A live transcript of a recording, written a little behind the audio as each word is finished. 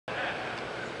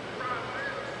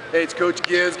Hey, it's Coach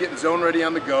Giz getting zone ready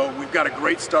on the go. We've got a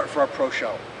great start for our Pro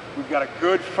Shuttle. We've got a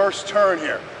good first turn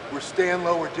here. We're staying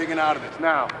low, we're digging out of this.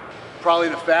 Now, probably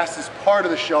the fastest part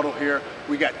of the shuttle here,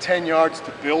 we got 10 yards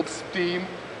to build steam,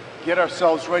 get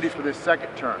ourselves ready for this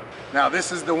second turn. Now,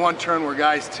 this is the one turn where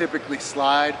guys typically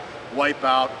slide, wipe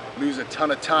out, lose a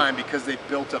ton of time because they've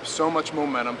built up so much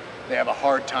momentum, they have a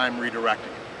hard time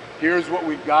redirecting. Here's what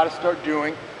we've got to start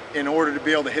doing in order to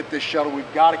be able to hit this shuttle.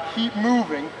 We've got to keep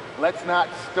moving. Let's not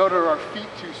stutter our feet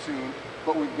too soon,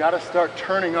 but we've got to start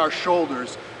turning our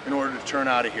shoulders in order to turn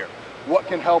out of here. What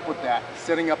can help with that?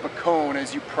 Setting up a cone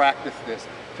as you practice this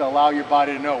to allow your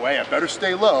body to know, hey, I better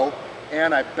stay low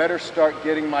and I better start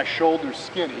getting my shoulders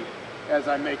skinny as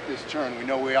I make this turn. We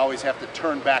know we always have to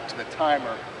turn back to the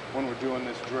timer when we're doing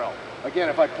this drill. Again,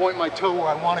 if I point my toe where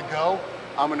I want to go,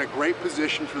 I'm in a great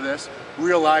position for this.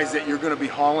 Realize that you're going to be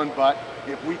hauling butt.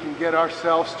 If we can get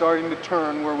ourselves starting to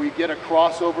turn where we get a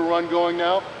crossover run going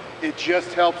now, it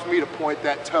just helps me to point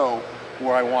that toe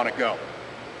where I want to go.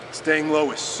 Staying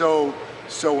low is so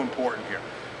important here.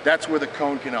 That's where the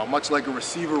cone can help. Much like a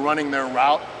receiver running their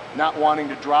route, not wanting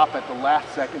to drop at the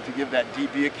last second to give that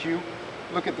DB a cue.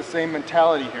 Look at the same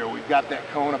mentality here. We've got that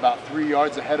cone about 3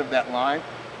 yards ahead of that line.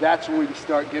 That's where we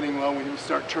start getting low, when we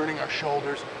start turning our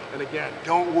shoulders. And again,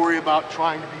 don't worry about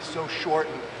trying to be so short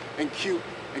and cute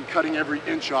and cutting every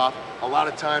inch off. A lot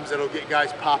of times that'll get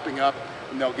guys popping up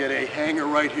and they'll get a hanger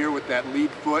right here with that lead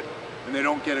foot and they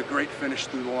don't get a great finish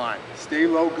through the line. Stay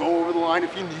low, go over the line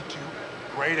if you need to,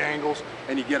 great angles,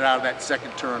 and you get out of that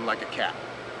second turn like a cat.